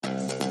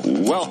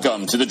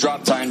Welcome to the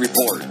Drop-Tine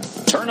Report.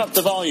 Turn up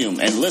the volume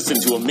and listen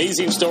to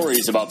amazing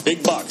stories about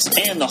big bucks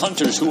and the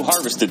hunters who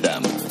harvested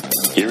them.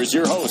 Here is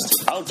your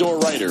host, outdoor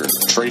writer,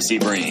 Tracy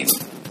Breen.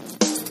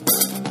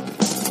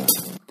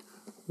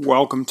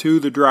 Welcome to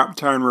the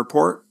Drop-Tine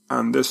Report.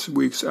 On this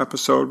week's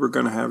episode, we're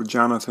going to have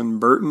Jonathan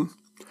Burton.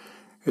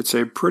 It's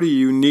a pretty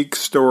unique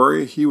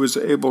story. He was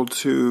able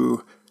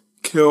to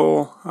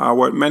kill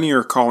what many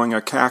are calling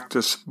a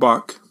cactus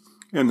buck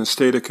in the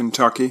state of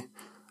Kentucky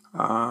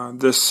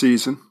this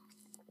season.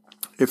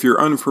 If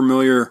you're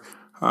unfamiliar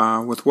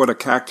with what a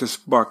cactus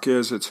buck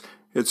is,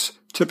 it's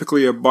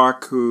typically a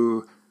buck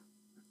who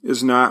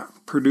is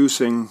not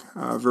producing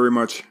very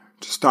much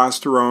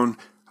testosterone,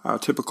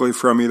 typically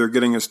from either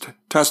getting his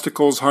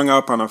testicles hung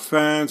up on a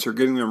fence or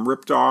getting them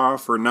ripped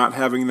off or not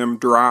having them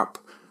drop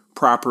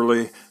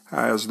properly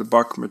as the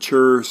buck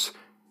matures.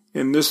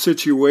 In this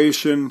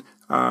situation,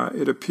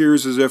 it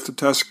appears as if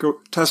the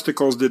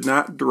testicles did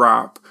not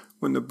drop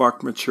when the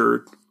buck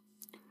matured.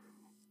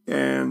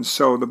 And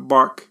so the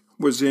buck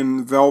was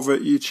in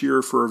velvet each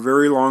year for a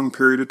very long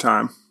period of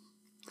time.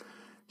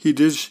 He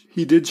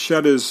did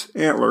shed his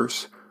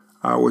antlers,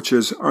 which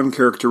is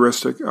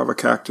uncharacteristic of a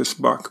cactus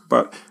buck,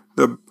 but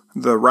the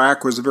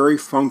rack was very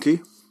funky,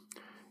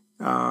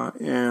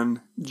 and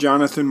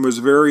Jonathan was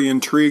very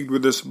intrigued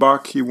with this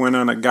buck. He went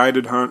on a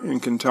guided hunt in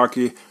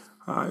Kentucky.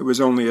 It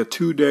was only a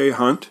 2-day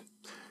hunt,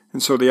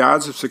 and so the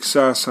odds of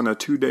success on a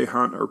 2-day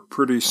hunt are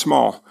pretty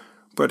small,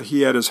 but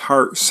he had his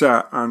heart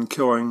set on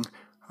killing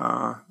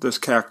this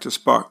cactus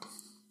buck.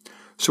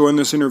 So in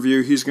this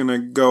interview, he's going to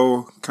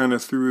go kind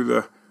of through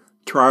the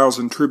trials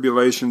and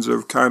tribulations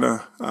of kind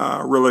of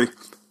really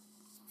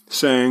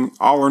saying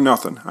all or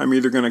nothing. I'm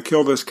either going to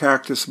kill this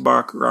cactus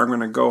buck or I'm going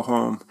to go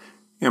home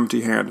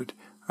empty-handed.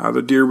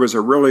 The deer was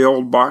a really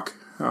old buck,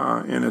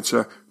 and it's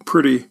a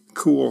pretty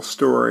cool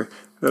story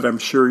that I'm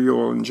sure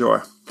you'll enjoy.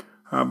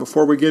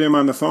 Before we get him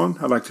on the phone,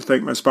 I'd like to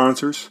thank my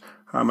sponsors.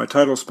 My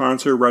title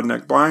sponsor,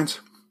 Redneck Blinds,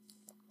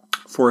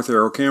 Fourth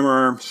Arrow Camera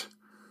Arms,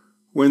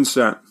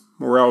 Windsent,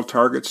 Morel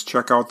Targets.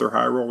 Check out their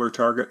high roller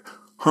target.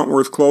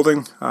 Huntworth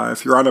Clothing.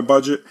 If you're on a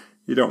budget,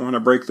 you don't want to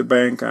break the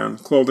bank on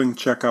clothing,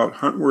 check out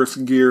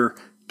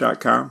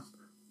huntworthgear.com.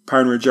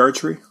 Pine Ridge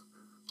Archery,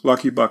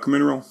 Lucky Buck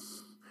Mineral,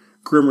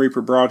 Grim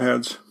Reaper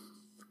Broadheads,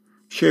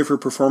 Schaefer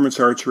Performance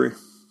Archery,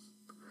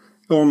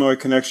 Illinois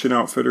Connection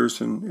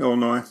Outfitters in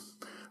Illinois,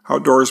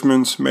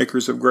 Outdoorsmen's,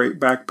 makers of great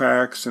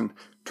backpacks and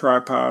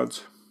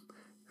tripods,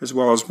 as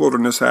well as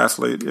Wilderness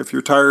Athlete. If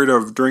you're tired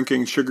of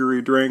drinking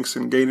sugary drinks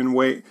and gaining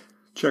weight,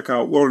 check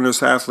out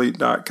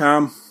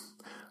wildernessathlete.com.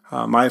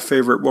 My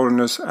favorite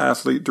Wilderness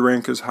Athlete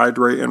drink is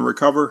Hydrate and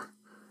Recover.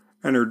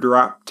 Enter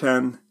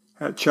Drop-10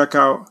 at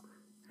checkout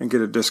and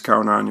get a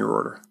discount on your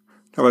order.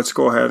 Now let's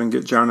go ahead and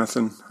get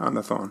Jonathan on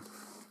the phone.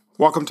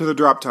 Welcome to the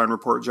Drop-Tine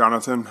Report,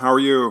 Jonathan. How are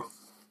you?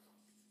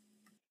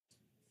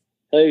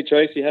 Hey,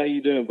 Tracy. How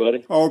you doing,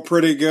 buddy? Oh,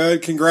 pretty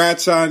good.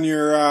 Congrats on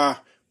your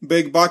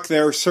big buck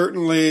there.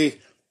 Certainly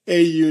a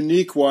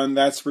unique one,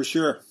 that's for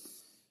sure.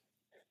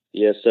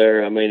 Yes,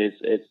 sir. I mean,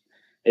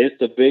 it's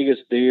the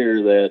biggest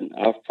deer that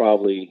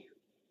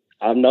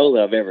I know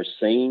that I've ever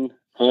seen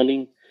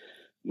hunting,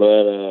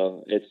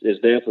 but it's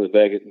definitely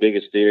the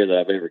biggest deer that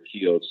I've ever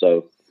killed.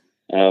 So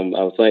I'm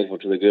thankful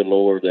to the good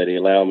Lord that He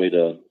allowed me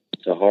to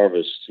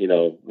harvest,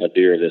 a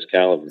deer of this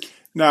caliber.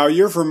 Now,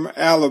 you're from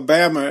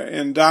Alabama,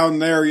 and down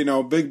there,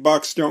 big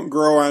bucks don't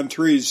grow on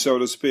trees, so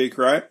to speak,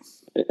 right?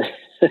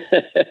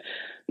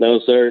 No,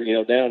 sir.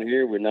 Down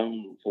here we're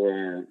known for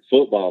our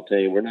football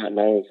team. We're not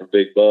known for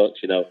big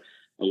bucks. A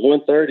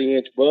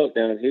 130-inch buck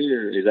down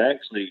here is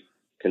actually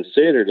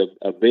considered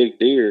a big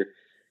deer,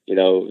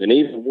 and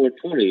even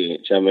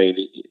 120-inch. I mean,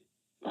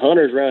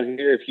 hunters around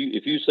here, if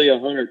you see a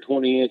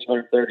 120-inch,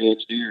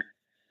 130-inch deer,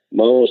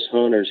 most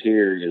hunters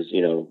here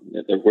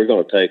we're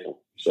going to take them.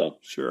 So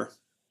sure.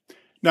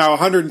 Now,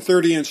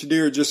 130-inch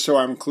deer, just so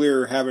I'm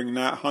clear, having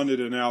not hunted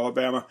in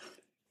Alabama,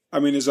 I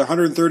mean, is a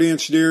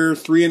 130-inch deer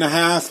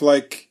 3.5,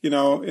 like,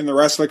 in the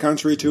rest of the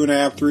country,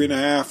 2.5,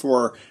 3.5,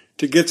 or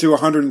to get to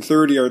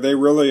 130, are they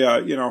really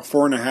a,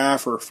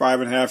 4.5 or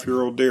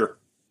 5.5-year-old deer?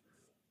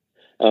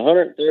 A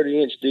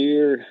 130-inch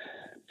deer,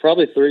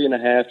 probably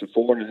 3.5 to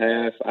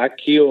 4.5. I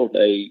killed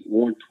a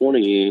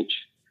 120-inch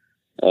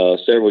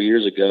several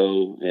years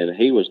ago, and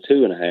he was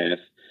 2.5.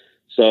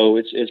 So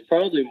it's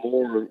probably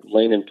more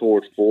leaning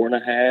towards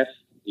 4.5.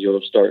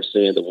 You'll start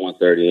seeing the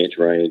 130-inch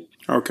range.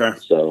 Okay.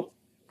 So,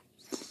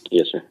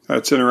 yes, sir.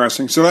 That's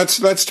interesting. So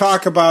let's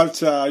talk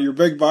about your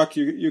big buck.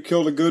 You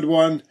killed a good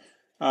one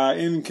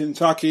in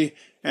Kentucky,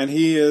 and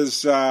he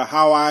is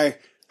how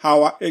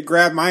it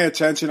grabbed my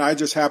attention. I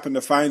just happened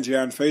to find you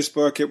on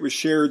Facebook. It was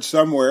shared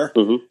somewhere,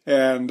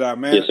 and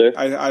man, yes, sir.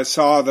 I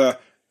saw the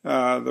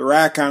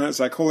rack on it. It's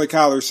like, holy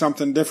cow, there's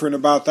something different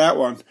about that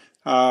one.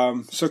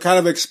 So kind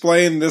of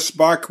explain this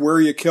buck, where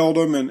you killed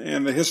him,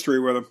 and the history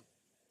with him.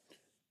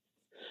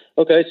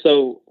 Okay,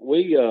 so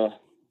we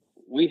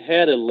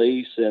had a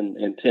lease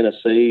in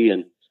Tennessee,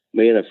 and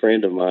me and a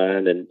friend of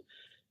mine, and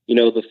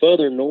the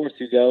further north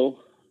you go,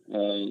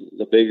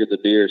 the bigger the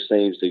deer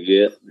seems to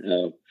get.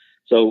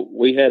 So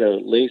we had a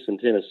lease in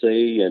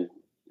Tennessee, and,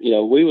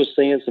 we was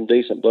seeing some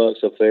decent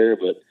bucks up there,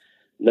 but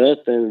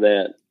nothing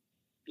that,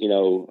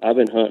 I've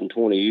been hunting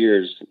 20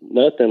 years,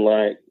 nothing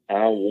like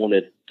I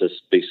wanted to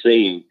be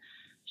seeing.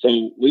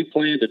 So we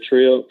planned a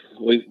trip.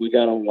 We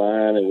got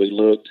online and we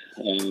looked.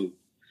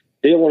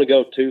 Didn't want to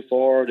go too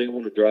far. Didn't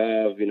want to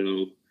drive,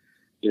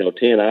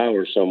 10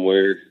 hours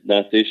somewhere.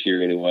 Not this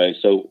year anyway.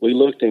 So we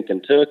looked in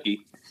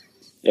Kentucky,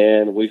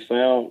 and we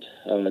found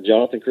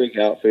Jonathan Creek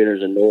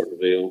Outfitters in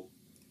Nortonville,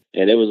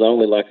 and it was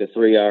only like a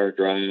 3-hour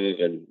drive,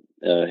 and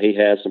he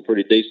had some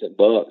pretty decent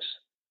bucks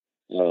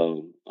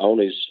on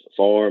his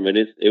farm, and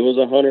it was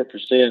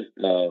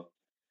 100%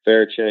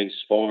 fair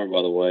chase farm,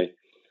 by the way.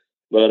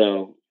 But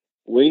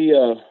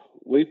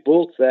we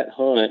booked that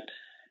hunt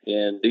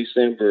in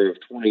December of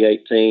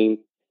 2018,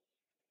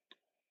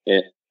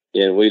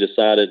 and we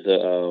decided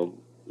to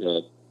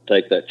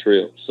take that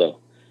trip. So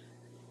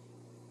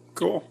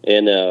cool.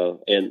 And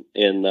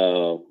in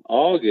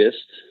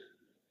August,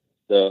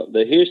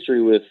 the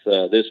history with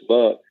this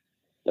buck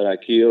that I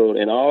killed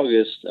in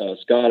August,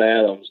 Scott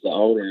Adams, the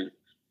owner of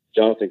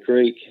Jonathan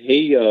Creek,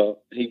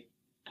 he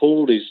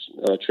pulled his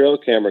trail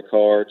camera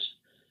cards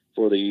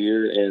for the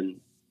year and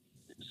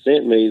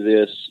sent me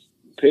this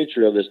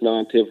picture of this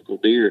non-typical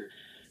deer.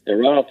 And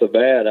right off the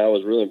bat, I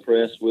was really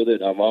impressed with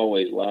it. I've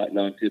always liked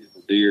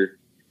non-typical deer.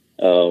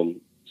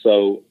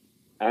 So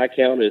I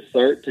counted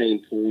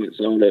 13 points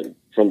on it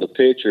from the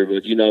picture,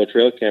 but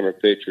trail camera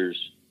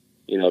pictures,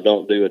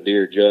 don't do a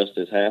deer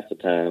justice half the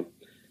time.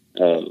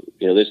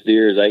 This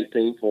deer is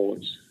 18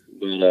 points,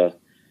 but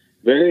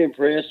very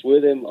impressed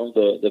with him on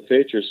the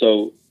picture.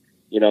 So,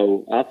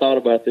 I thought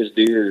about this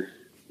deer,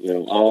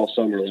 all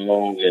summer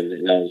long,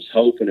 and I was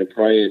hoping and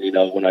praying,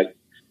 when I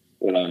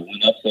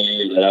went up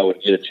there that I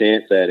would get a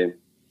chance at him.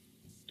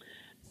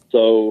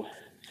 So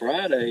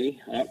Friday,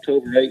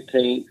 October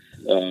 18th,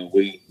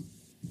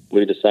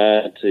 we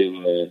decided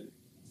to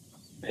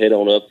head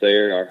on up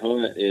there. Our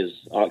hunt is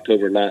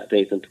October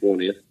 19th and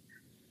 20th.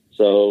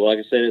 So, like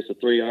I said, it's a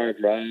 3-hour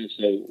drive.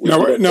 So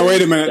no,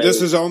 wait a minute.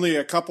 This is only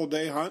a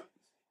couple-day hunt?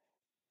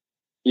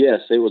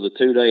 Yes, it was a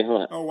 2-day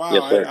hunt. Oh, wow.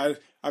 Yes,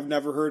 I've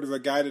never heard of a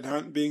guided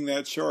hunt being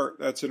that short.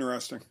 That's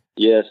interesting.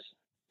 Yes.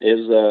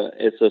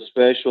 It's a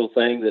special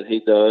thing that he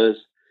does.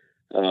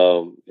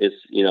 It's,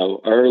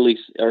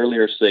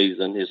 earlier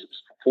season is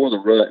before the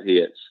rut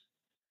hits.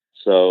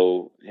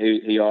 So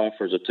he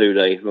offers a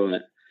 2-day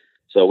hunt.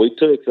 So we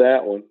took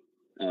that one.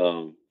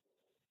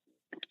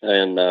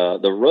 And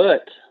the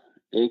rut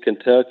in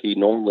Kentucky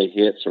normally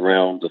hits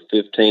around the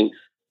 15th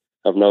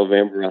of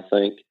November, I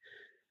think.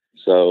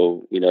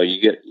 So, you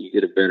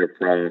get a better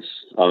price,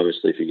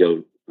 obviously, if you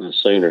go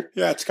sooner.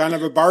 Yeah, it's kind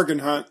of a bargain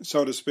hunt,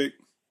 so to speak.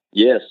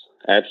 Yes,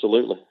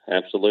 absolutely.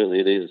 Absolutely,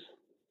 it is.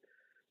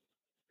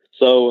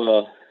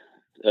 So,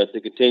 to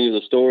continue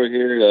the story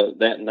here,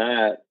 that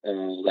night,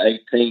 the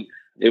 18th,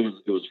 it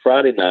was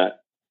Friday night.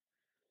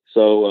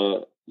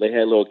 So, they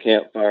had a little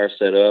campfire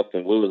set up,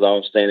 and we was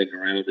all standing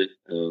around it,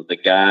 the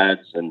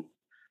guides and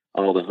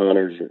all the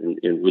hunters,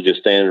 and we just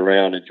standing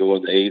around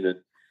enjoying the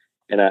evening.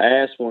 And I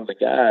asked one of the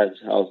guys,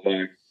 I was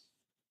like,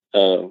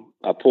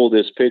 I pulled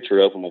this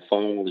picture up on my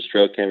phone, this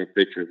trail camera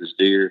picture of this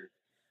deer.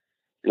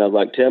 And I was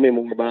like, tell me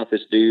more about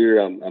this deer.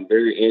 I'm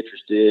very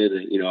interested.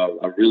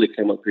 I really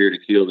come up here to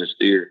kill this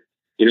deer.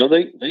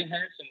 They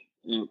had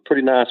some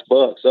pretty nice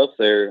bucks up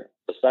there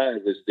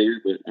besides this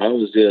deer, but I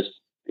was just,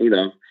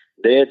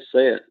 dead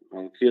set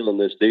on killing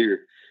this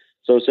deer.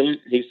 So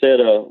he said,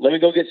 let me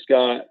go get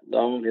Scott, the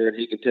owner, and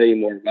he can tell you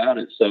more about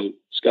it. So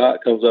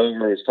Scott comes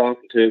over and is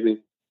talking to me,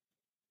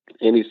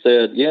 and he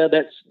said, yeah,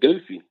 that's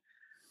Goofy.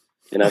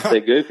 And I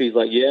said, Goofy? He's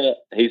like, yeah.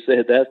 He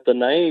said, that's the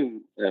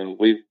name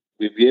we've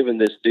given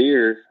this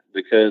deer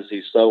because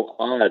he's so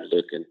odd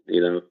looking,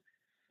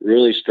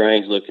 really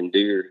strange looking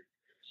deer.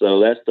 So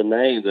that's the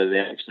name that they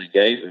actually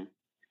gave him.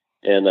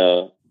 And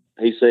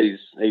he said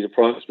he's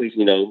approximately,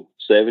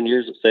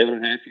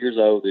 7.5 years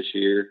old this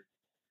year,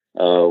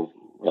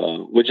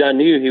 which I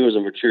knew he was a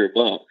mature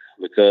buck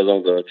because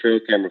on the trail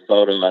camera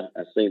photo,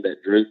 I seen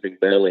that drooping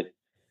belly,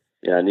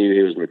 and I knew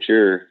he was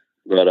mature.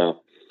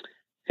 But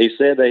he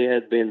said they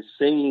had been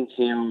seeing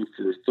him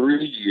for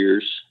 3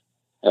 years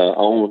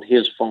on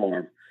his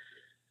farm.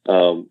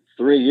 3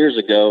 years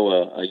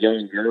ago, a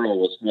young girl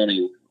was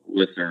hunting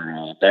with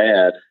her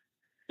dad,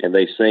 and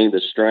they seen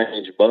this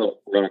strange buck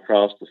run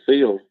across the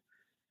field.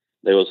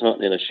 They was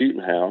hunting in a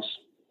shooting house,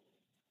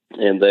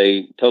 and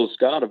they told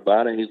Scott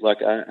about it. He's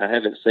like, I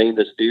haven't seen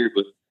this deer.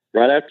 But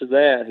right after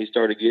that, he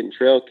started getting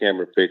trail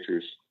camera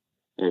pictures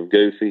of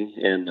Goofy,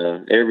 and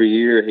every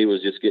year he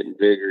was just getting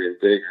bigger and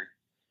bigger.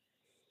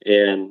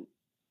 And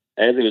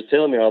as he was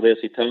telling me all this,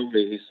 he told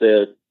me, he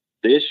said,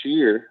 this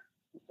year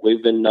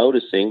we've been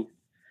noticing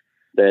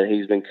that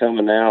he's been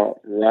coming out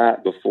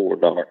right before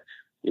dark.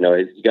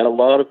 He's got a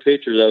lot of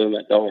pictures of him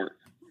at dark.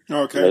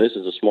 Okay. This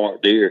is a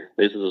smart deer.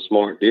 This is a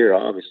smart deer,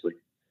 obviously.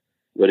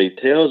 But he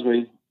tells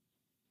me,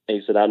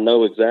 he said, I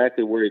know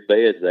exactly where he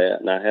beds at,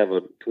 and I have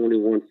a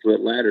 21-foot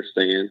ladder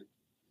stand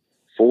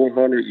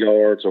 400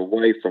 yards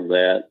away from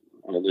that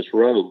on this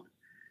road.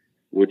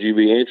 would you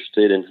be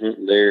interested in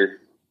hunting there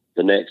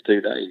the next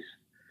 2 days?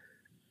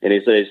 And he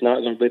said, it's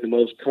not going to be the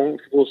most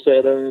comfortable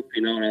setup,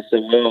 you know. And I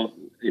said, well,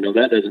 you know,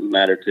 that doesn't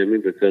matter to me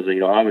because, you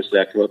know, obviously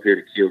I come up here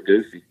to kill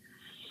Goofy.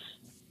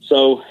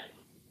 So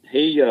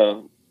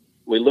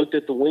we looked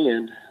at the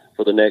wind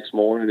for the next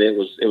morning. It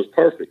was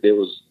perfect. It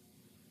was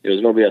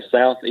going to be a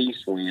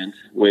southeast wind,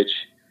 which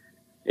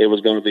it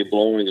was going to be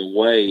blowing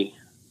away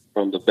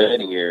from the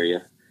bedding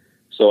area.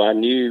 So I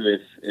knew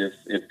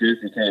if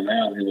Goofy came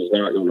out, he was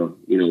not going to,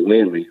 you know,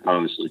 win me,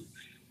 obviously.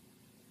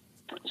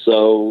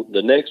 So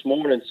the next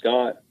morning,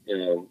 Scott, you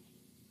know,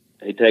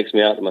 he takes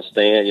me out to my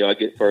stand. You know, I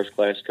get first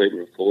class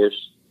treatment, of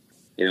course.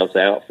 You know, it's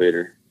the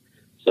outfitter.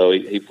 So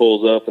he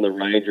pulls up in the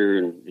Ranger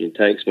and he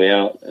takes me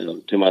out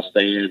to my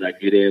stand. I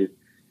get in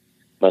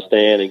my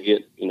stand and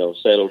get, you know,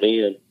 settled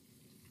in.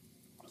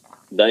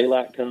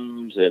 Daylight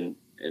comes and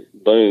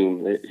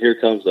boom, here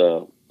comes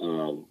a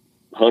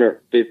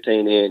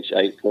 115-inch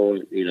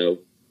 8-point, you know,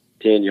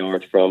 10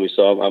 yards from me.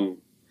 So I'm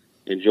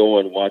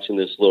enjoying watching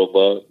this little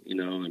buck, you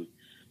know, and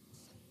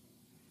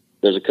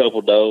there's a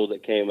couple does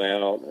that came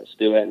out. I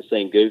still hadn't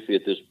seen Goofy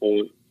at this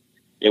point.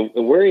 And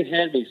where he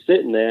had me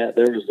sitting at,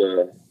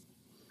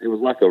 it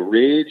was like a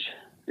ridge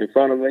in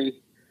front of me,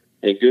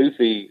 and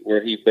Goofy,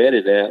 where he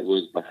bedded at,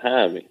 was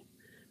behind me.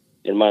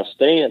 And my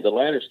stand, the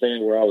ladder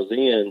stand where I was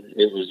in,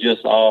 it was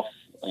just off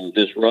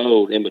this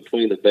road in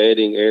between the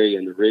bedding area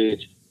and the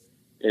ridge.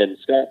 And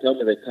Scott told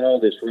me they call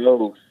this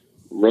road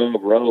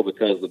Rub Road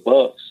because the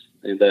bucks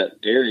in that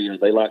area,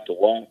 they like to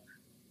walk.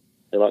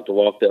 They like to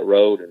walk that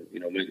road and, you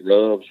know, make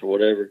rubs or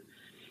whatever.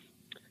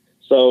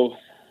 So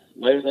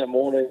later that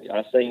morning,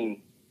 I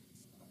seen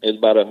it's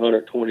about a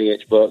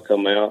 120-inch buck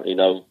come out. You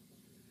know,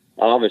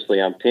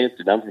 obviously I'm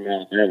tempted. I'm from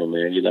Alabama,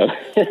 man, you know.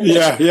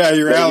 Yeah,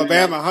 you're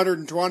Alabama.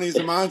 120 is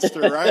a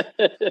monster, right?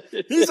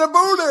 He's a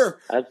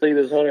booter. I see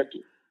this 100.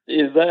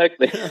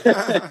 Exactly.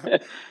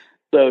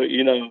 So,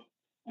 you know,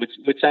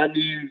 which I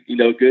knew, you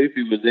know,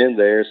 Goofy was in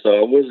there.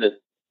 So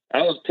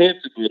I was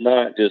tempted, but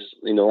not just,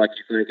 you know, like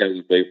you think I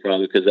would be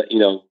probably because, you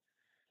know,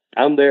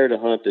 I'm there to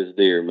hunt this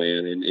deer,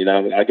 man. And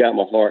I got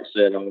my heart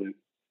set on it.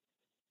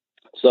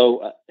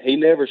 So he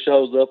never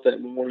shows up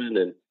that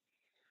morning.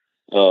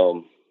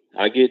 And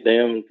I get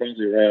down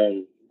probably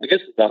around, I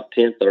guess about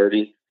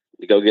 10:30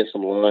 to go get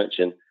some lunch.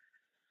 And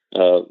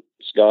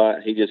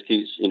Scott, he just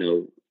keeps, you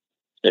know,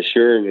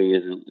 assuring me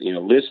is, you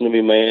know, listen to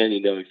me, man.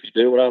 You know, if you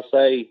do what I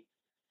say,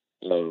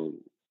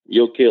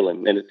 you'll kill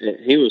him. And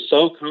he was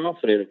so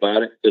confident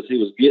about it because he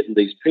was getting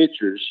these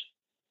pictures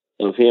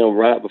of him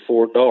right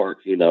before dark,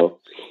 you know.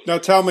 Now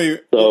tell me,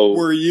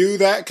 were you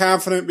that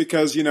confident?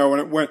 Because, you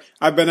know, when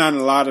I've been on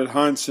a lot of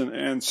hunts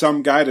and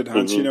some guided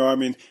hunts, you know, I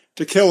mean,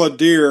 to kill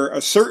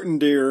a certain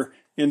deer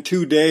in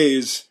 2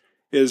 days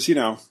is, you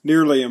know,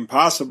 nearly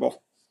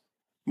impossible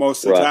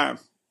most of the time.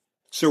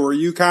 So were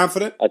you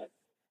confident?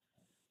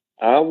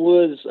 I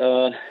was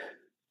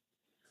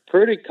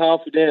pretty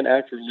confident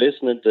after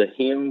listening to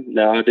him.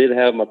 Now, I did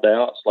have my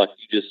doubts, like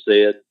you just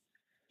said.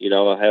 You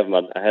know, I had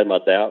my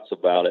doubts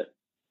about it.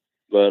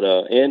 But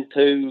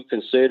into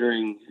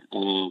considering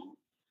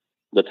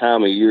the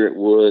time of year it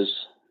was,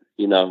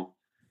 you know,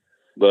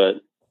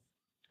 but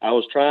I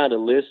was trying to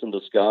listen to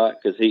Scott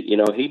because he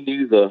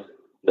knew the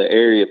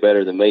area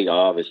better than me,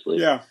 obviously.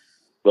 Yeah.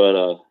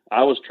 But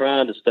I was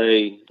trying to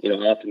stay, you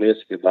know,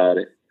 optimistic about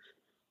it,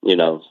 you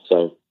know.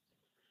 So,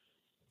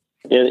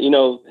 and you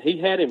know, he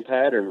had him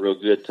patterned real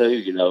good too,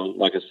 you know,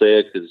 like I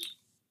said, because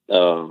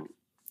the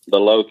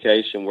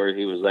location where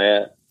he was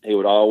at, he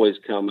would always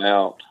come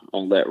out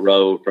on that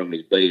road from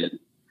his bed.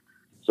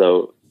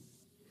 So,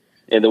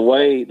 and the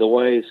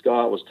way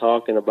Scott was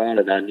talking about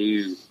it, I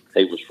knew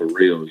he was for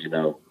real, you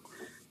know.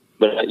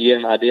 But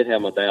yeah, I did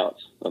have my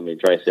doubts. I mean,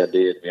 Tracy, I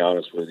did, to be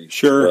honest with you.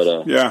 Sure.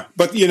 But, yeah.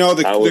 But you know,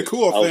 the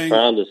cool thing,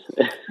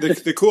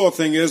 the cool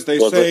thing is they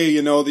say,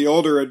 you know, the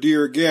older a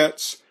deer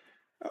gets,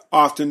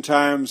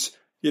 oftentimes,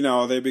 you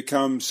know, they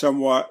become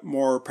somewhat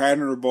more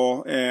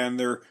patternable and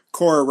their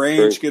core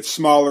range gets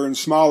smaller and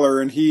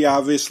smaller. And he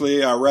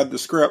obviously read the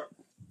script.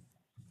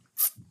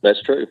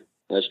 That's true.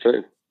 That's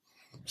true.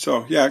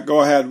 So yeah,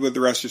 go ahead with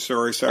the rest of your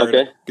story. Sorry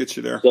to get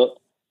you there.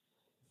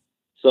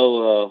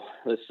 So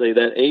let's see,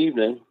 that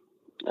evening,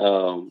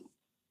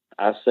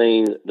 I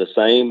seen the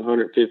same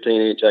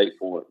 115-inch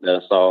 8-point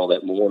that I saw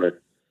that morning.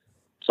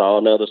 Saw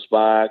another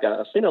spike.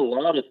 I seen a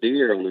lot of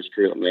deer on this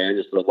trip, man.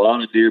 Just a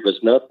lot of deer, but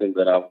it's nothing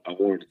that I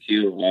wanted to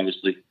kill,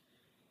 obviously.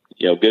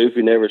 You know,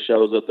 Goofy never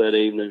shows up that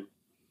evening.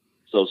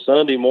 So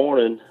Sunday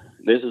morning,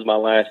 this is my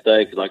last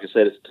day because, like I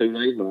said, it's a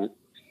 2-day hunt.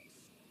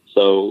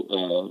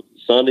 So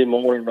Sunday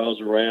morning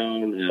rolls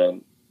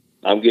around.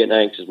 I'm getting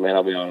anxious, man.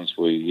 I'll be honest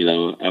with you. You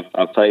know,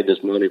 I paid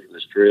this money for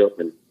this trip,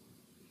 and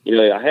you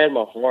know, I had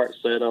my heart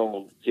set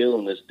on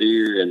killing this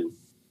deer, and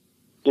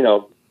you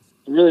know,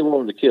 really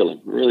wanted to kill him.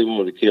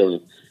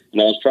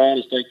 And I was trying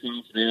to stay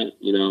confident.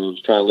 You know, I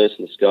was trying to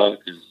listen to Scott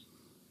because,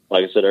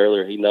 like I said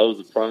earlier, he knows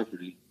the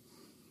property.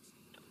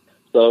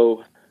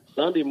 So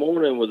Sunday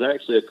morning was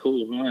actually a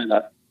cool hunt.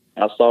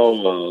 I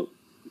saw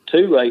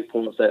 2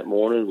 8-points that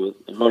morning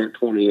with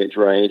 120-inch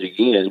range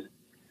again.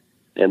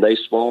 and they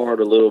sparred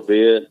a little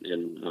bit,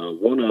 and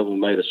one of them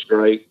made a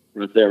scrape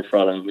right there in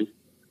front of me.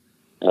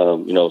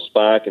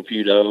 Spike and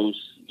few does,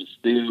 but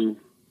still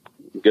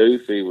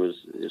Goofy was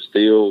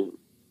still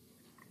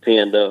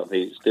pinned up.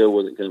 He still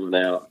wasn't coming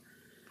out.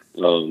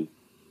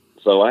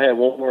 So I had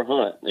one more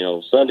hunt.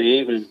 Sunday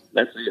evening,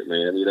 that's it,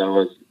 man.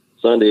 It's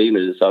Sunday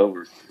evening, it's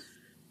over.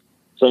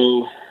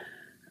 So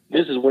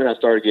this is when I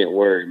started getting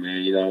worried,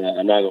 man.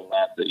 I'm not going to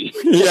lie to you.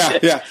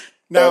 Yeah.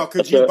 Now,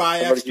 could you buy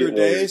extra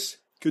days?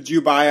 Could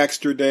you buy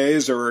extra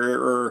days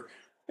or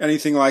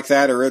anything like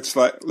that? Or it's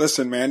like,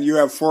 listen, man, you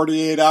have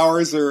 48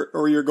 hours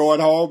or you're going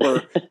home?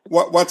 Or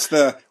what's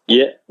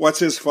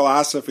his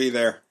philosophy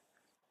there?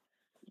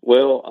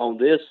 Well, on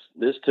this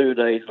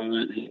 2-day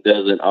hunt, he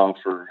doesn't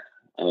offer.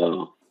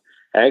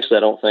 Actually, I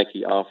don't think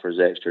he offers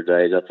extra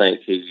days. I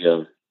think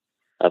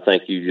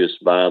you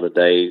just buy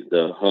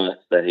the hunt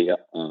that he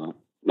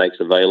makes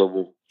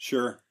available.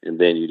 Sure. And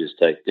then you just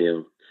take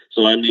them.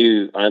 So I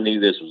knew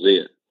this was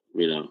it.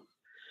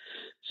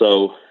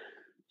 So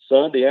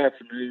Sunday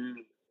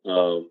afternoon,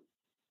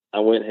 I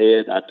went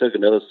ahead. I took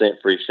another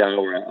scent-free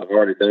shower. I've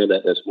already done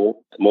that this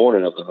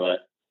morning of the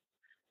hunt,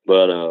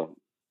 but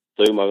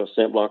threw my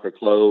scent blocker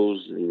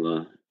clothes and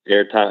my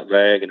airtight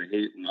bag, and I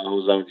hit my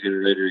ozone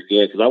generator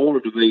again because I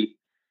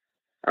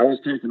was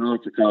taking all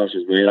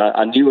precautions, man.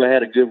 I knew I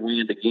had a good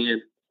wind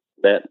again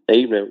that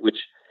evening,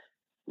 which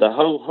the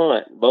whole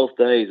hunt, both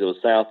days, it was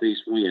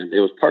southeast wind.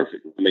 It was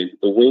perfect. I mean,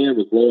 the wind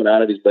was blowing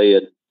out of his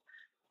bed,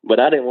 but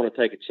I didn't want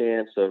to take a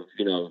chance of,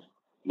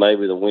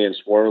 maybe the wind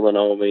swirling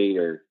on me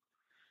or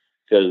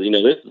because,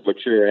 this is a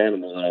mature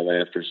animal that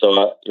I'm after.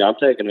 So, I'm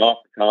taking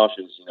all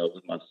precautions,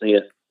 with my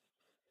scent.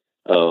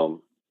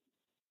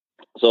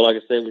 So like I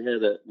said, we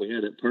had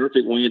that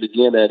perfect wind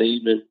again that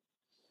evening.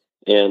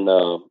 And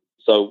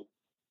so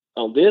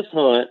on this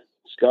hunt,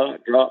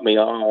 Scott dropped me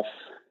off.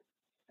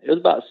 It was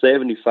about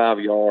 75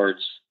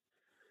 yards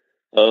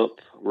up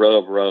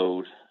Rub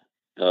Road.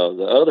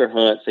 The other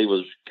hunts, he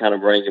was kind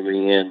of bringing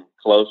me in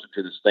closer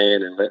to the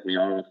stand and let me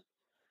off.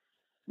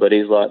 But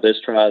he's like,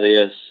 let's try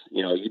this.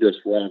 You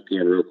just walk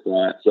in real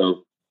quiet.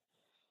 So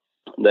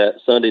that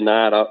Sunday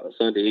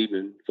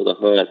evening for the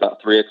hunt,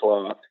 about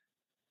 3:00,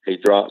 he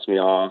drops me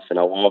off, and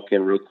I walk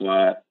in real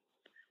quiet,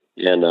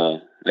 and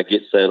I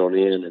get settled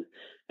in. And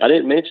I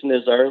didn't mention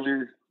this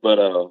earlier, but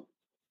I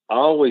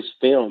always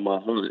film my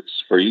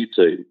hunts for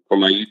YouTube, for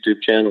my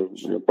YouTube channel,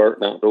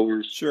 Burton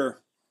Outdoors. Sure.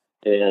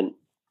 And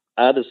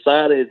I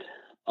decided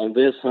on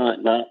this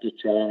hunt not to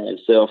try and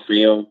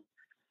self-film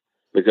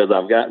because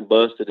I've gotten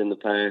busted in the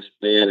past,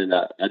 man, and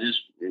I just,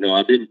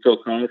 I didn't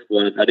feel comfortable.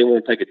 I didn't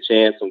want to take a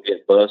chance on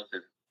getting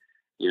busted,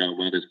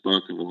 by this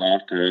buck of a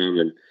lifetime.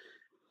 And,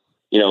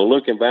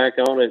 looking back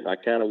on it, I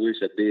kind of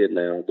wish I did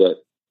now.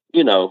 But,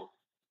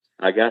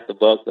 I got the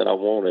buck that I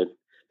wanted.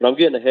 But I'm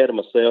getting ahead of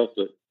myself.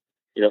 But,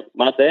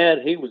 my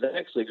dad, he was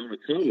actually going to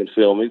come and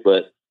film me,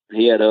 but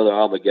he had other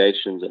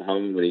obligations at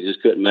home, and he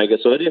just couldn't make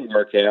it. So it didn't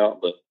work out.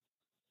 But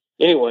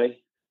anyway,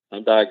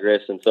 I'm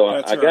digressing. So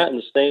I got in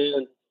the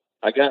stand.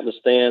 I got in the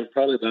stand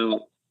probably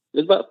it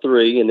was about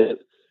 3, and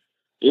it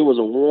was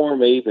a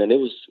warm evening. It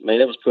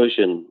was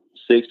pushing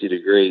 60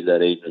 degrees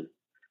that evening.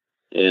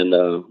 And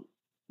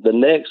the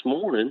next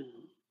morning,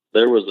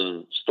 there was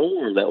a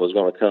storm that was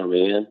going to come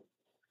in,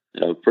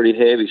 a pretty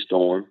heavy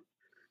storm.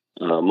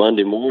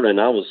 Monday morning,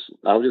 I was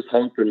just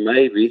hoping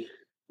maybe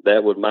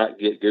that might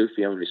get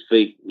Goofy on his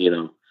feet,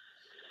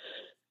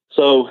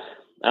 So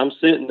I'm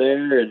sitting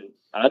there, and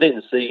I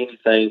didn't see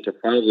anything to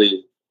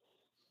probably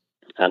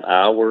an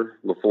hour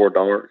before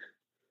dark.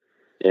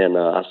 And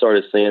I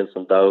started seeing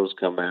some does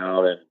come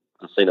out, and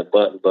I seen a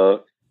button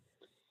buck.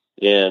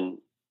 And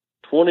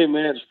 20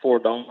 minutes before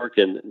dark,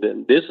 and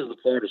this is the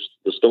part of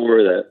the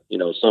story that,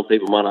 some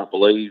people might not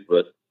believe,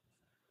 but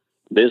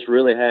this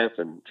really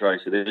happened,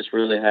 Tracy. This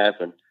really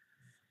happened.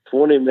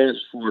 20 minutes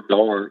before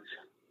dark,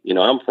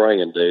 I'm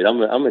praying, dude.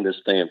 I'm in this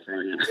stand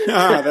praying.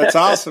 That's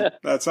awesome.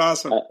 That's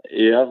awesome. I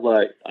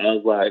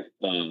was like,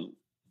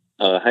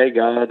 hey,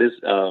 God, this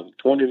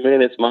 20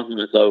 minutes, my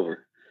hunt's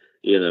over,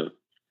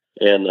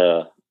 And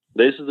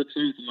this is the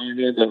truth in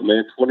my head, that,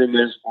 man, 20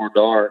 minutes before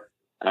dark,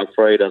 I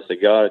prayed. I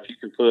said, God, if you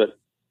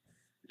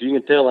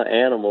can tell an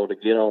animal to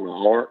get on the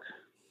ark,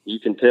 you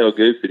can tell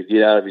Goofy to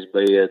get out of his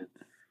bed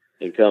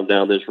and come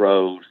down this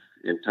road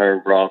and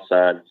turn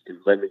broadside and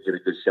let me get a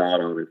good shot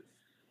on it.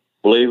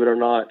 Believe it or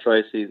not,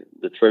 Tracy,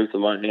 the truth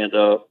of my hand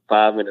up,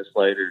 5 minutes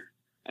later,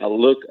 I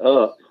look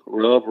up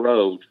Rub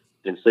Road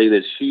and see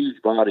this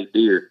huge body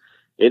deer.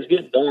 It's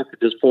getting dark at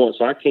this point,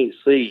 so I can't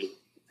see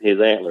his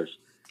antlers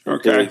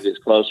until he gets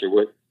closer.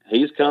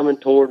 He's coming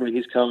toward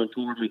me,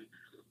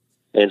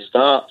 and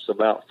stops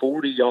about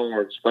 40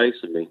 yards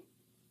facing me.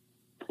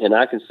 And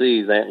I can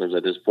see his antlers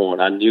at this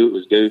point. I knew it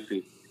was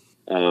Goofy.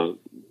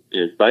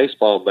 His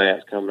baseball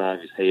bat's coming out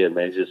of his head,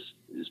 man. Just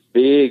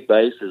big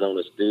bases on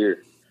this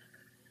deer.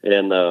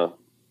 And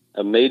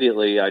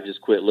immediately I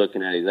just quit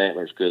looking at his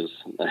antlers because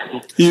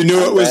you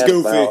knew it was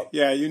Goofy.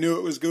 You knew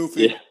it was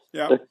Goofy.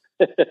 Yeah.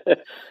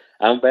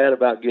 I'm bad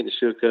about getting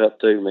shook up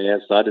too,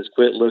 man. So I just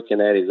quit looking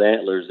at his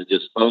antlers and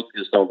just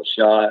focused on the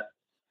shot.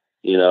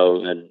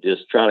 and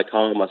just trying to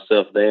calm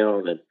myself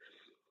down. And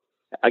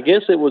I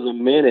guess it was a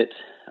minute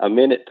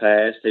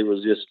passed. He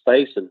was just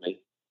facing me,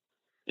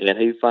 and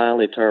he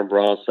finally turned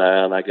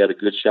broadside, and I got a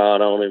good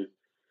shot on him.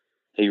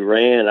 He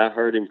ran. I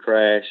heard him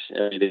crash.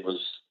 I mean,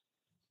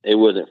 it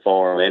wasn't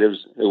far, man. It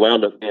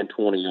wound up being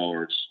 20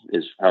 yards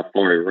is how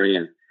far he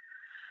ran.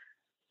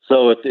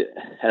 So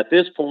at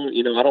this point,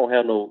 I don't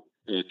have no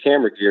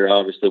camera gear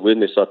obviously with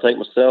me, so I take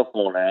my cell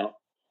phone out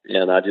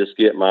and I just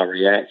get my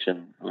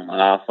reaction on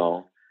my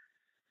iPhone.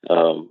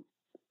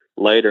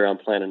 Later, I'm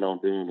planning on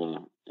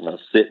doing a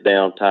sit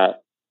down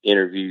type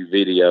interview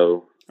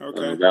video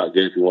about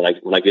Goofy when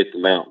I get the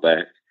mount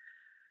back.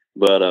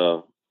 But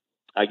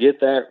I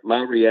get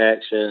my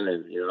reaction,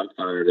 and I'm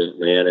fired up,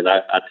 man. And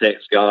I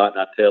text Scott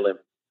and I tell him,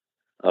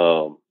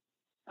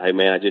 "Hey,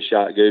 man, I just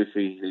shot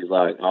Goofy." He's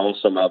like,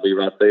 "Awesome, I'll be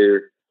right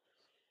there."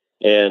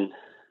 And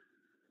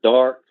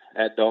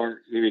at dark,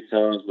 here he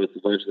comes with a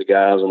bunch of the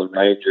guys on the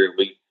Ranger.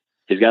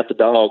 He's got the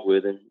dog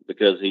with him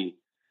because he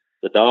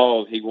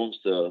wants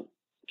to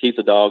keep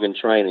the dog in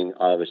training,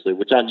 obviously,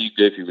 which I knew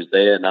Goofy was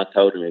dead, and I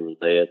told him he was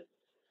dead.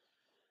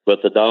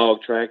 But the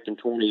dog tracked him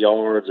 20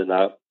 yards, and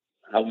I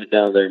went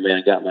down there, man,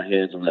 and got my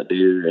hands on that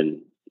deer,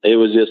 and it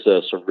was just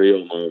a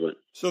surreal moment.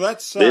 So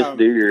that's this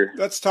deer.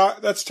 Let's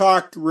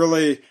talk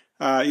really,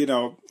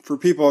 for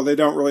people they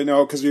don't really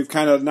know, because we've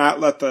kind of not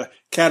let the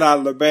cat out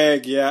of the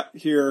bag yet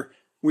here.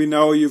 We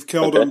know you've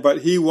killed him,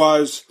 but he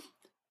was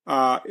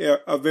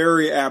a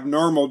very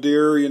abnormal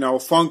deer,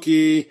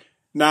 funky,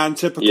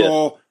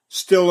 non-typical,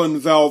 still in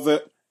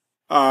velvet,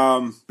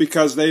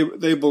 because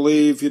they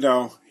believe,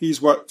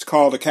 he's what's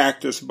called a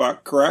cactus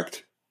buck,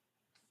 correct?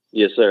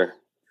 Yes, sir.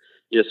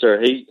 Yes,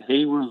 sir.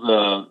 He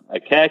was a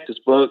cactus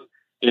buck.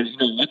 And,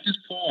 at this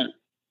point,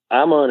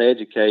 I'm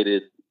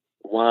uneducated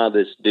why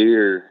this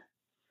deer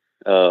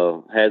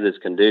had this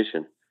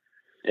condition.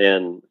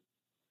 And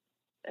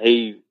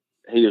he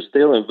was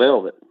still in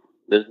velvet.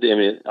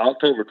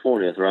 October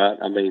 20th, right?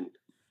 I mean,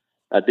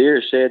 a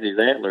deer shed his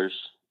antlers,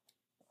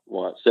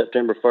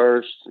 September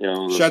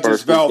 1st? Sheds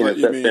his velvet,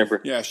 you mean.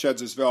 Yeah,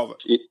 sheds his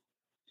velvet.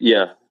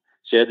 Yeah,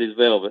 sheds his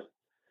velvet.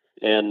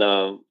 And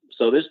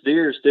so this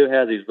deer still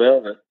has his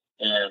velvet.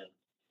 And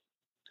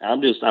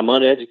I'm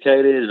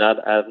uneducated, and I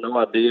have no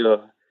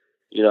idea,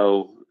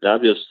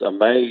 I'm just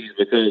amazed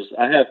because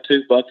I have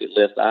 2 bucket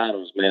list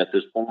items, man, at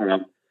this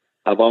point.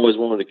 I've always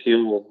wanted to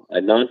kill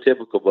a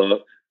non-typical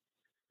buck,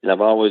 and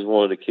I've always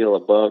wanted to kill a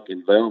buck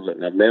in velvet,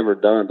 and I've never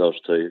done those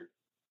 2.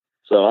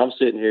 So I'm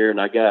sitting here, and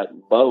I got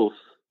both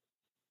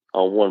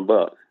on 1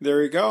 buck.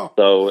 There you go.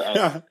 So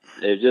it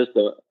was just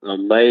an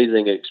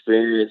amazing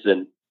experience,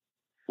 and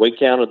we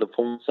counted the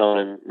points on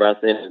him right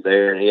then and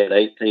there, and he had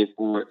 18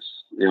 points.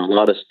 A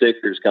lot of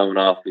stickers coming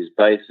off his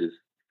bases.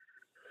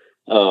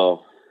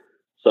 So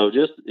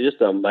just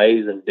an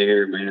amazing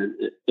deer, man.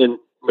 And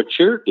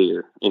mature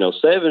deer,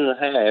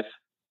 7.5.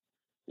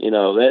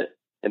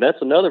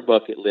 That's another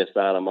bucket list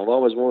item. I've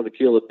always wanted to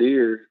kill a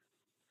deer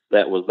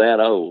that was that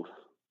old,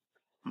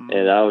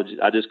 and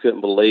I just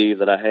couldn't believe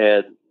that I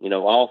had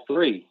all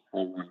 3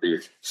 on one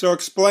deer. So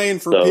explain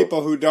for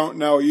people who don't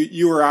know.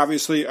 You were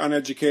obviously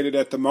uneducated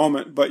at the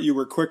moment, but you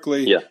were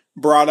quickly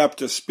brought up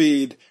to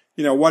speed.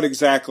 What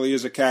exactly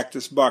is a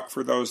cactus buck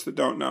for those that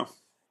don't know?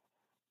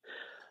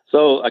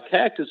 So a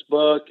cactus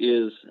buck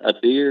is a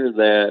deer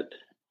that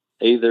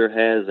either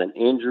has an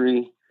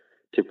injury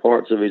to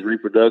parts of his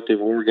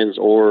reproductive organs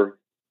or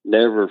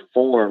never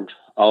formed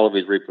all of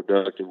his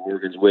reproductive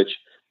organs, which,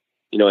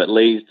 it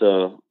leads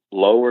to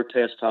lower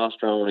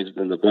testosterone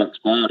in the buck's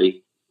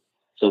body.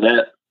 So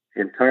that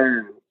in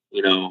turn,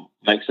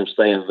 makes him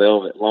stay in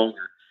velvet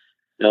longer.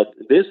 Now,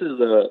 this is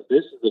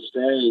the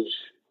strange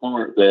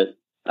part that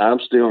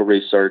I'm still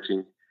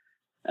researching.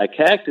 A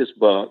cactus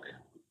buck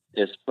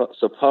is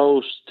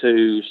supposed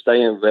to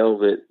stay in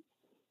velvet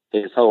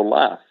his whole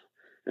life.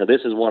 Now,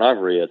 this is what I've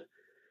read.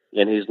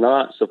 And he's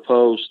not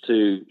supposed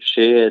to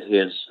shed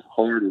his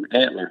hardened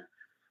antler,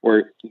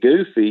 where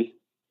Goofy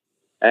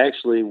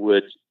actually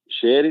would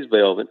shed his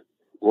velvet,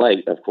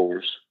 late, of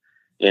course,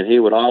 and he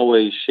would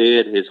always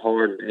shed his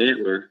hardened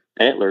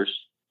antlers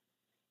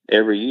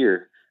every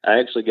year. I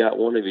actually got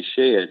one of his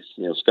sheds.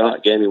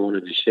 Scott gave me one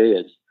of his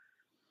sheds.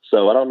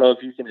 So I don't know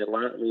if you can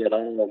enlighten me at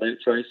all on that,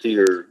 Tracy,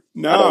 or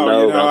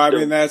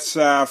no. That's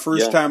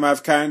first time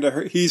I've kind of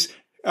heard. He's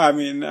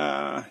an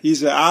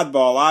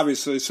oddball,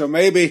 obviously. So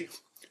maybe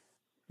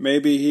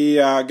he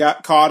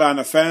got caught on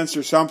a fence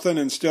or something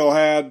and still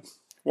had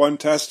one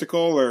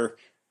testicle. Or,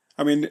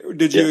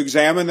 did you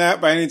examine that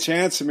by any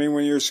chance?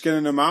 When you were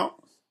skinning him out.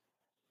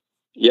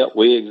 Yep,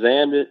 we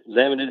examined it,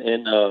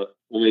 and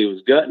when he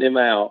was gutting him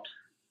out,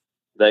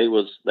 they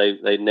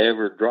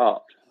never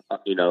dropped.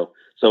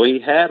 So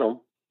he had them,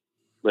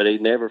 but he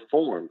never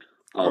formed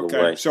all the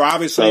way. So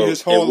obviously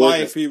his whole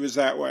life he was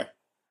that way.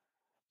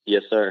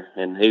 Yes, sir.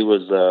 And he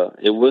was,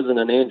 it wasn't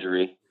an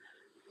injury.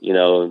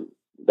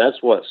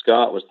 That's what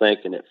Scott was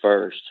thinking at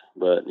first.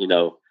 But,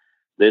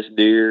 this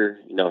deer,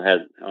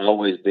 had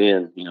always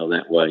been,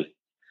 that way.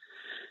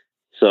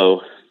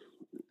 So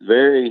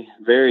very,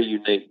 very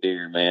unique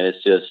deer, man.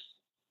 It's just,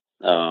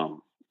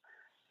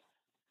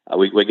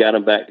 we got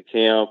him back to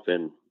camp,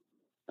 and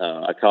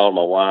I called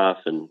my wife,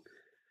 and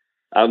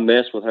I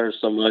mess with her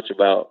so much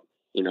about,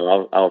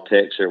 I'll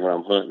text her when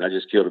I'm hunting. I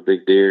just killed a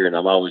big deer, and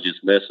I'm always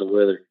just messing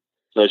with her.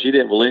 So she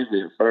didn't believe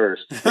me at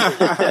first.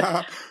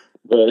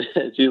 But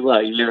she's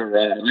like, "You're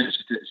right."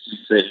 She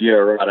said,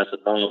 "You're right." I said,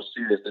 "No, I'm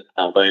serious this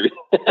time, baby."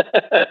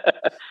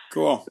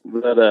 Cool.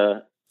 But,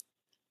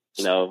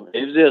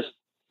 it was just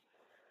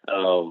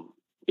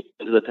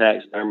into the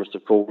taxidermist,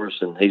 of course,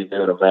 and he's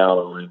doing a mount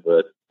on him,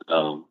 but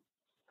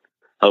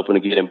hoping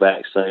to get him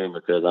back soon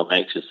because I'm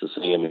anxious to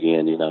see him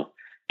again,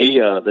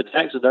 The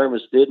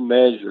taxidermist did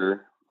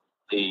measure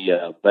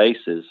the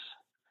bases,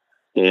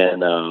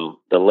 and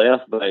the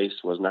left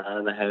base was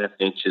 9.5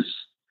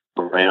 inches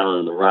around,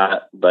 and the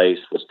right base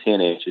was 10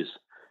 inches.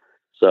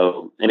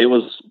 So, and it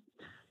was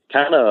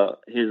kind of,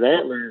 his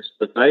antlers,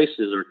 the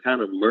bases are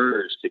kind of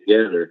merged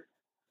together.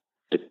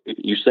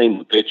 You've seen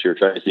the picture,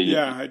 Tracy.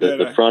 Yeah, I did.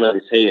 The front of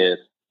his head,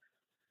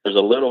 there's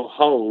a little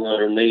hole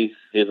underneath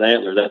his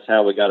antler. That's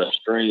how we got a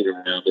string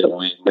around it when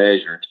we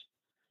measured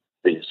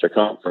the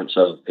circumference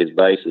of his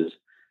bases.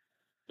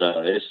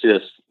 It's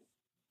just,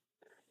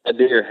 that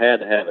deer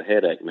had to have a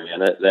headache, man.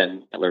 That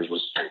antlers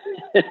was,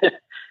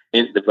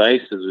 the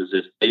bases was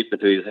just deep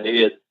into his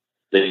head.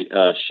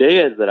 The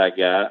shed that I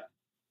got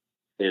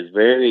is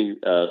very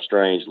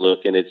strange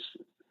looking. It's,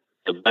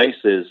 the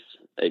bases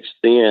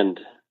extend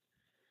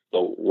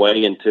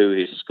way into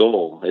his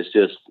skull. It's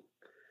just,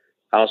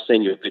 I'll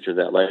send you a picture of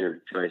that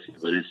later, Tracy.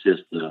 But it's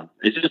just an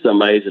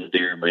amazing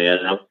deer,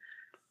 man.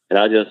 And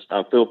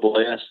I feel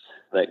blessed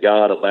that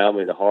God allowed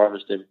me to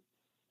harvest him.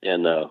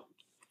 And like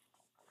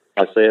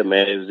I said,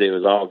 man, it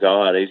was all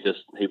God.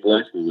 He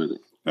blessed me with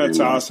it. That's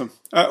awesome.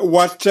 Yes,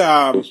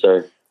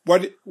 sir.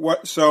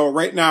 So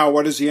right now,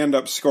 what does he end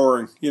up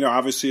scoring?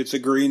 Obviously it's a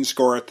green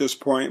score at this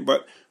point,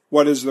 but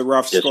what is the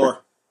rough score? Sir.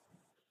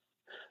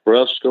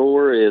 Rough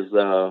score is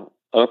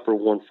upper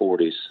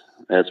 140s.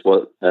 That's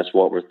what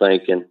we're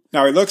thinking.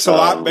 Now he looks a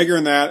lot bigger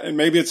than that, and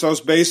maybe it's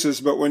those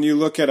bases, but when you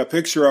look at a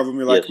picture of him,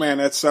 you're like, man,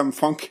 that's some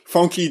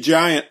funky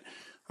giant.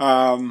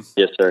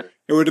 Yes, sir.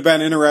 It would have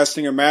been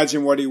interesting.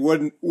 Imagine what he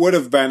would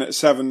have been at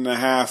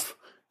 7.5,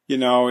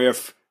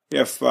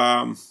 if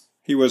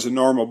he was a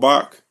normal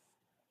buck.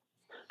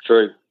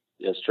 True.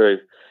 That's true.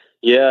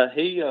 Yeah,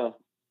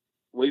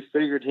 we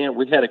figured him,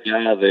 we had a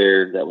guy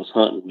there that was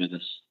hunting with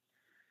us,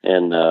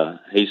 and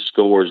he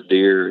scores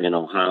deer in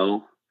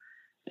Ohio,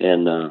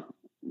 and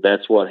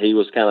that's what he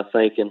was kind of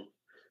thinking.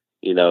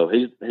 He's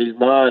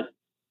not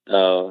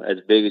as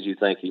big as you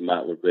think he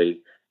would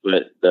be,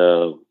 but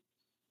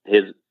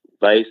his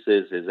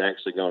bases is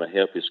actually going to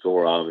help his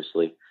score,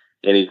 obviously,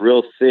 and he's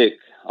real thick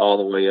all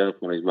the way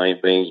up on his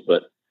main beams,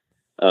 but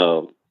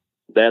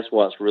that's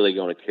what's really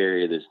going to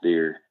carry this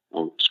deer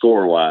on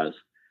score-wise.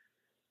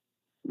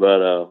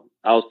 But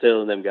I was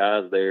telling them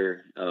guys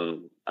there,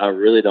 I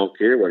really don't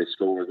care what he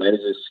scores. Man,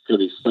 it's just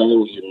because he's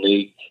so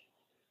unique,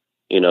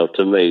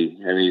 to me.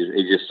 And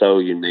he's just so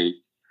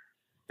unique.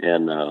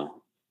 And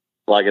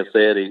like I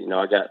said,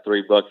 I got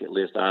 3 bucket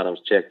list items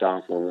checked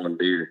off on one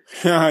deer.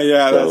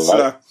 Yeah,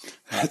 so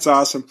that's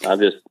awesome.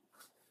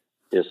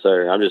 Yes,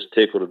 sir. I'm just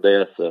tickled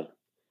to death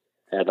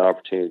had the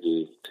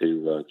opportunity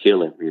to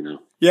kill him,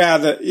 Yeah,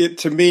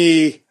 to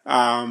me,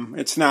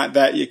 it's not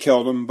that you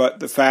killed him, but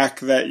the fact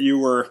that you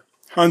were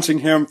hunting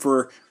him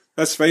for,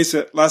 let's face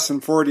it, less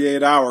than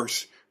 48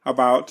 hours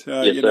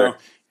sir.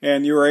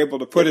 And you were able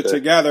to put it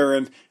together.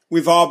 And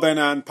we've all been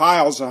on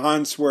piles of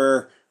hunts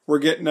where we're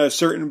getting a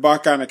certain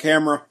buck on a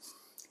camera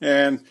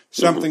and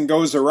something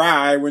goes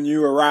awry when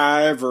you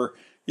arrive, or,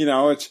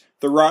 it's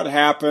the rut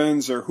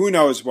happens, or who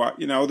knows what,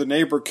 the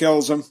neighbor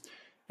kills him.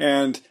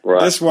 And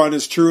This one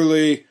is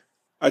truly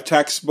a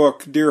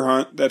textbook deer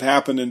hunt that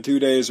happened in 2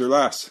 days or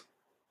less.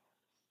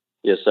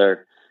 Yes,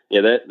 sir.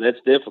 Yeah, that's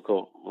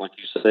difficult. Like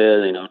you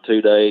said,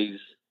 2 days.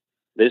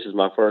 This is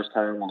my first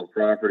time on the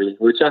property,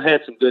 which I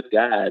had some good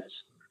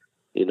guides.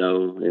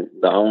 The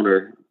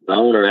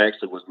owner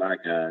actually was my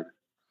guide.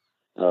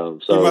 So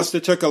he must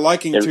have took a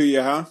liking to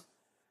you, huh?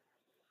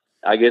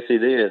 I guess he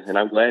did, and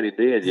I'm glad he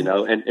did.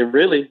 And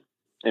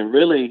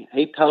really,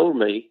 he told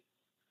me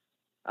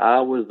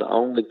I was the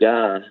only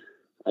guy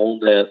on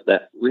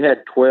that we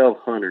had 12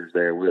 hunters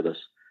there with us.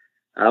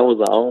 I was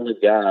the only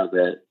guy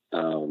that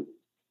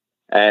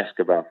asked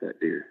about that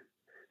deer.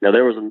 Now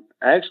there was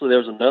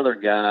another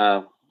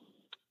guy.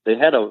 They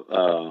had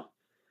a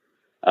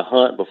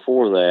hunt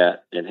before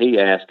that, and he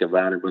asked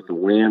about it, but the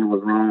wind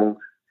was wrong,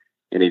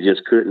 and he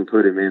just couldn't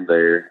put him in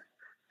there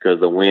because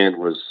the wind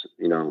was,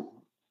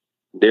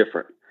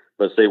 different.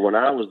 But see, when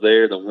I was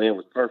there, the wind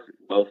was perfect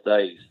both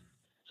days.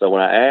 So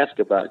when I asked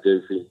about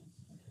Goofy,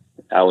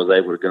 I was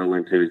able to go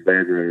into his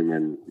bedroom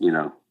and,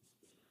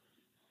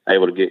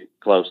 able to get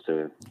close to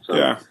him. So,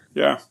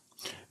 yeah.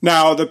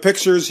 Now, the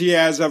pictures he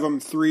has of him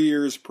 3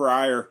 years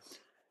prior,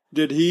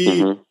 did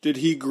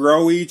he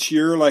grow each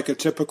year like a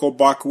typical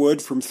buck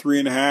would from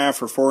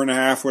 3.5 or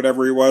 4.5,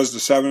 whatever he was, to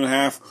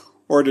 7.5,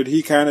 or did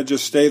he kind of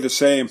just stay the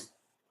same?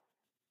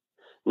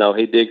 No,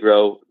 he did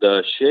grow.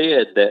 The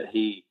shed that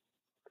he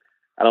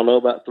I don't know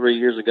about 3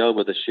 years ago,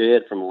 but the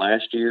shed from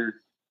last year,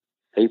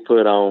 he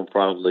put on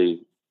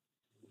probably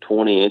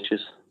 20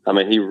 inches. I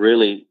mean, he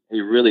really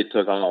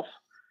took off.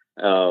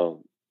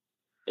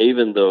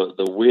 Even the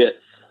width,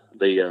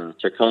 the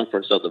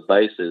circumference of the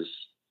bases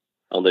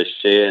on this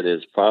shed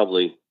is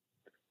probably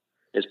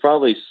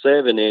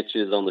 7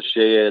 inches on the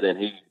shed, and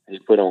he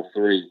put on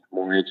 3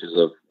 more inches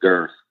of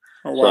girth.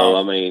 Oh, wow. So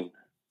I mean,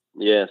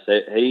 yes,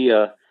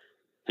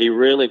 he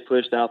really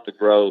pushed out the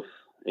growth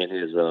in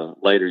his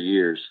later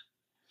years.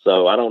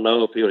 So I don't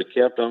know if he would have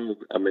kept on.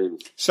 I mean,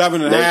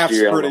 7.5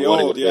 is pretty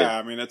old. Yeah,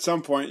 I mean, at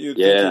some point you'd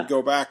think he'd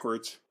go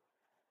backwards.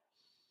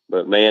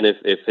 But man,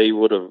 if he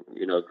would have,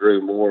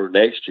 grew more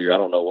next year, I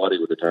don't know what he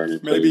would have turned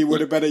into. Maybe he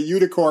would have been a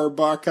unicorn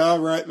buck, huh?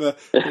 Right?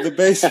 The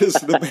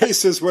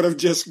bases would have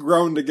just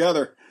grown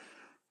together.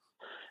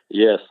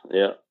 Yes,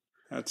 yeah.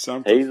 That's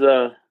something. He's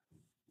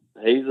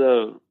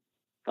a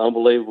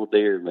unbelievable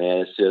deer,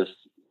 man. It's just,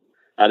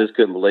 I just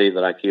couldn't believe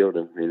that I killed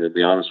him. To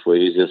be honest with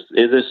you, it's just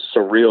a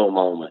surreal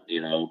moment,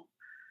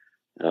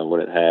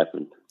 when it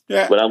happened.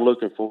 Yeah. But I'm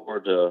looking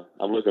forward to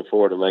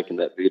making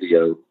that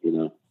video.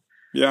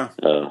 Yeah.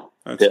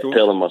 That's cool.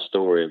 Telling my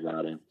story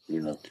about him.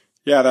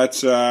 Yeah,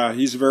 that's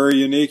he's very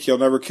unique. You'll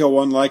never kill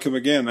one like him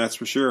again. That's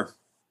for sure.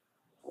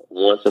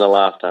 Once in a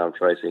lifetime,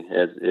 Tracy.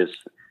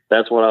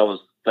 That's what I was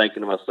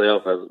thinking to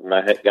myself when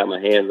I got my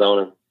hands on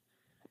him.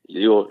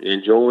 You'll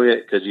enjoy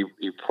it because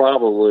you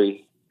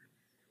probably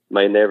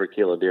may never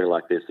kill a deer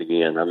like this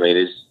again. I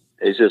mean,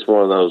 it's just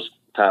one of those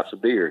types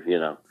of deer,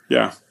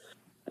 Yeah.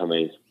 I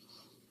mean,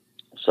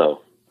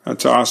 so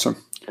that's awesome.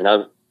 And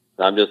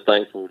I'm just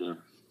thankful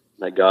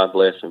that God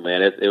bless him,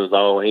 man. It was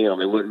all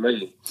him. It wasn't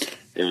me.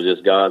 It was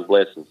just God's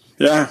blessings.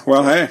 Yeah.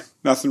 Well, hey,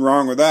 nothing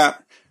wrong with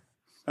that.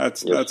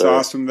 That's sir.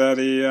 awesome that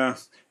he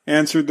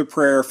answered the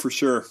prayer for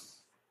sure.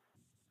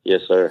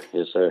 Yes, sir.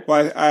 Yes, sir.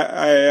 Well,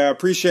 I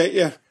appreciate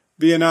you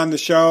being on the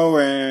show,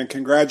 and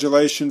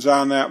congratulations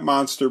on that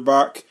monster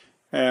buck.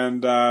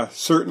 And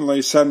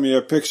certainly send me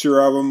a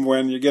picture of him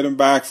when you get him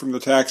back from the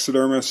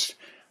taxidermist.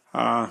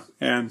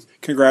 And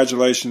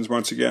congratulations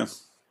once again.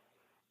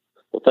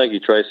 Well, thank you,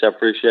 Tracy. I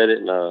appreciate it,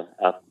 and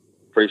I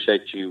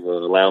appreciate you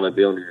allowing me to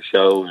be on your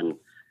show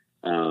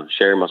and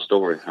sharing my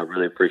story. I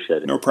really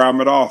appreciate it. No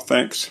problem at all.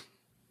 Thanks.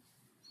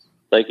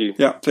 Thank you.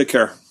 Yeah, take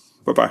care.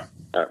 Bye-bye.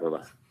 All right,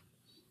 bye-bye.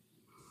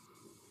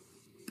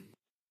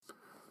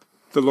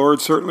 The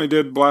Lord certainly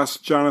did bless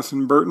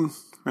Jonathan Burton.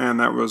 Man,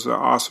 that was an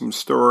awesome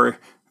story.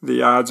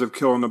 The odds of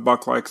killing a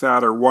buck like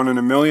that are 1 in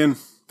a million,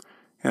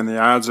 and the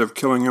odds of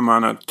killing him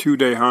on a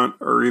 2-day hunt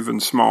are even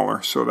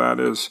smaller. So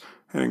that is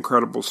an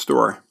incredible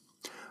story.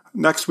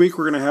 Next week,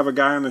 we're going to have a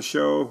guy on the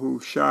show who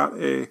shot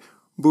a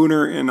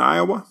booner in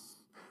Iowa.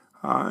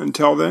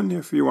 Until then,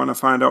 if you want to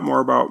find out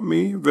more about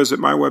me, visit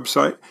my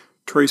website,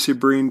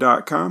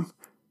 tracybreen.com.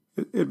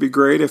 It'd be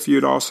great if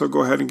you'd also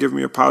go ahead and give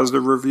me a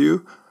positive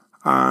review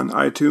on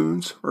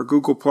iTunes or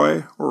Google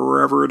Play or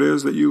wherever it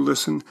is that you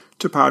listen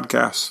to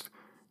podcasts.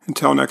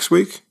 Until next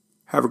week,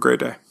 have a great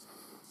day.